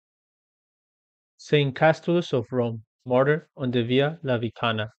Saint Castulus of Rome, martyr on the Via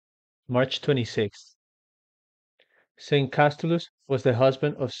Lavicana, March 26th. Saint Castulus was the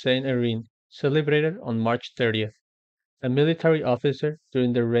husband of Saint Irene, celebrated on March 30th. A military officer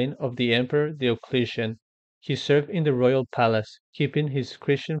during the reign of the Emperor Diocletian, he served in the royal palace, keeping his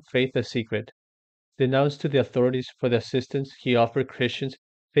Christian faith a secret. Denounced to the authorities for the assistance he offered Christians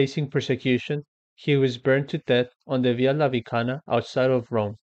facing persecution, he was burned to death on the Via Lavicana outside of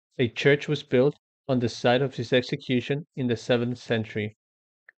Rome. A church was built on the site of his execution in the 7th century.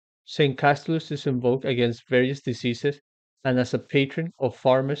 Saint Castulus is invoked against various diseases and as a patron of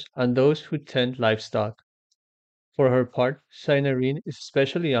farmers and those who tend livestock. For her part, Saint Irene is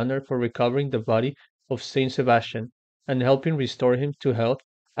especially honored for recovering the body of Saint Sebastian and helping restore him to health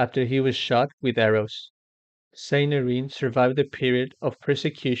after he was shot with arrows. Saint Irene survived the period of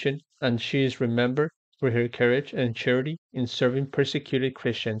persecution and she is remembered for her courage and charity in serving persecuted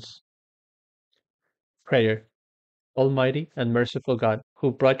Christians. Prayer. Almighty and merciful God,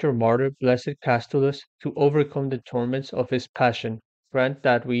 who brought your martyr, blessed Castulus, to overcome the torments of his passion, grant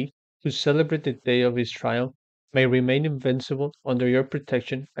that we, who celebrate the day of his triumph, may remain invincible under your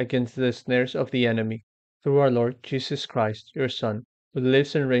protection against the snares of the enemy. Through our Lord Jesus Christ, your Son, who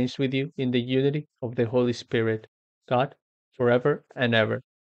lives and reigns with you in the unity of the Holy Spirit, God, forever and ever.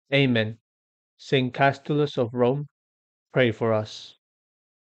 Amen. Saint Castulus of Rome, pray for us.